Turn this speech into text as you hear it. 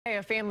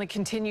A family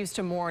continues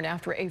to mourn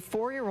after a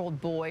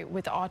 4-year-old boy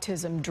with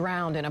autism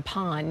drowned in a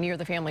pond near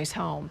the family's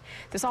home.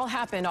 This all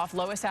happened off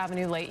Lois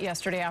Avenue late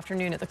yesterday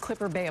afternoon at the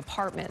Clipper Bay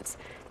Apartments.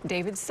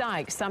 David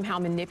Sykes somehow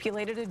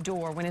manipulated a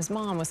door when his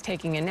mom was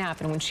taking a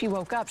nap, and when she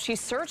woke up, she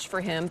searched for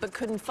him but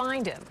couldn't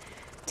find him.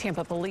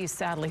 Tampa police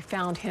sadly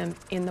found him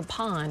in the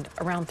pond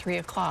around 3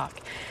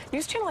 o'clock.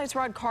 News Channel 8's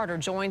Rod Carter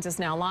joins us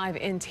now live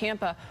in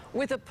Tampa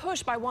with a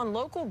push by one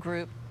local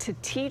group to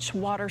teach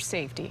water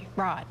safety.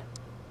 Rod.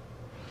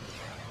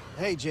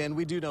 Hey, Jen,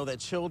 we do know that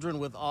children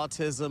with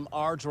autism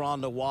are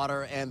drawn to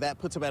water, and that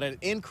puts them at an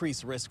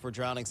increased risk for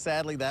drowning.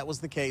 Sadly, that was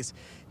the case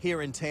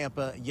here in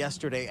Tampa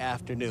yesterday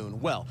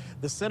afternoon. Well,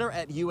 the Center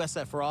at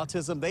USF for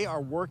Autism, they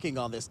are working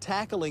on this,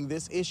 tackling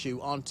this issue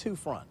on two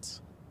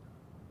fronts.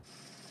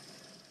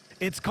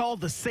 It's called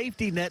the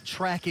Safety Net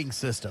Tracking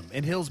System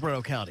in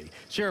Hillsborough County.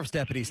 Sheriff's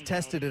deputies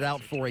tested it out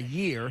for a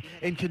year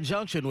in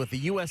conjunction with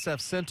the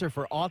USF Center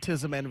for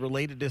Autism and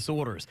Related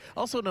Disorders,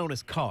 also known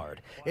as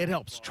CARD. It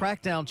helps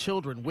track down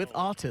children with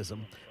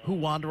autism who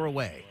wander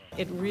away.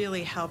 It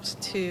really helps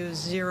to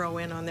zero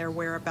in on their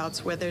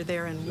whereabouts, whether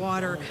they're in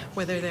water,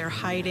 whether they're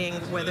hiding,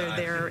 whether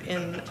they're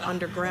in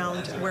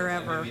underground,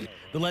 wherever.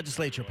 The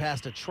legislature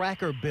passed a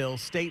tracker bill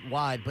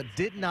statewide, but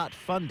did not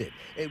fund it.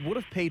 It would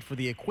have paid for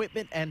the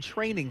equipment and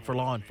training for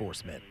law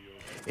enforcement.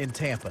 In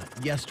Tampa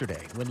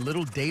yesterday, when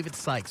little David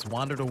Sykes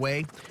wandered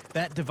away,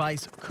 that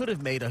device could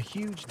have made a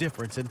huge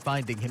difference in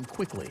finding him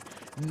quickly.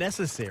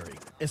 Necessary,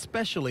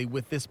 especially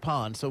with this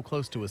pond so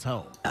close to his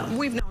home.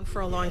 We've known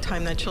for a long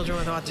time that children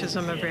with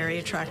autism are very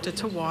attracted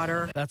to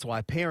water. That's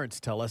why parents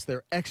tell us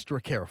they're extra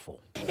careful.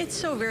 It's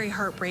so very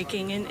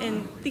heartbreaking,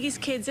 and these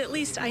kids, at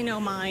least I know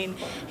mine,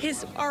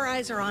 our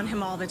eyes are on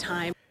him all the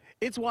time.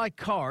 It's why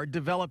CARD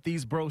developed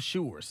these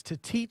brochures to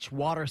teach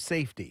water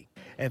safety.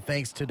 And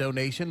thanks to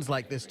donations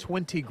like this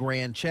 20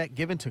 grand check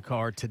given to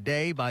CARD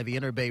today by the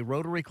Inner Bay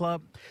Rotary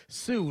Club,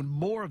 soon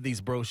more of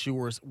these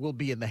brochures will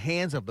be in the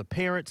hands of the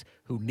parents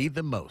who need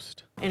them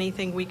most.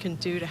 Anything we can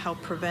do to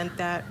help prevent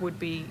that would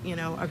be,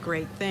 a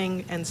great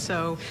thing. And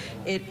so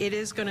it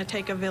is going to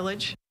take a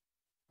village.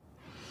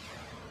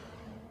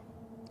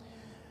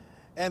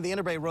 And the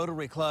Inner Bay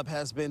Rotary Club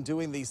has been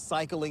doing these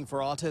Cycling for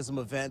Autism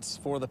events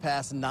for the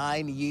past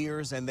 9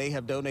 years, and they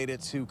have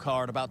donated to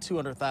CARD about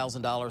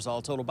 $200,000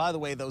 all total. By the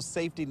way, those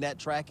safety net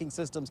tracking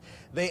systems,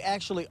 they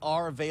actually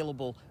are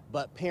available,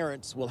 but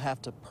parents will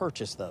have to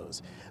purchase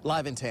those.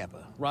 Live in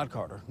Tampa, Rod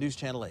Carter, News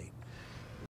Channel 8.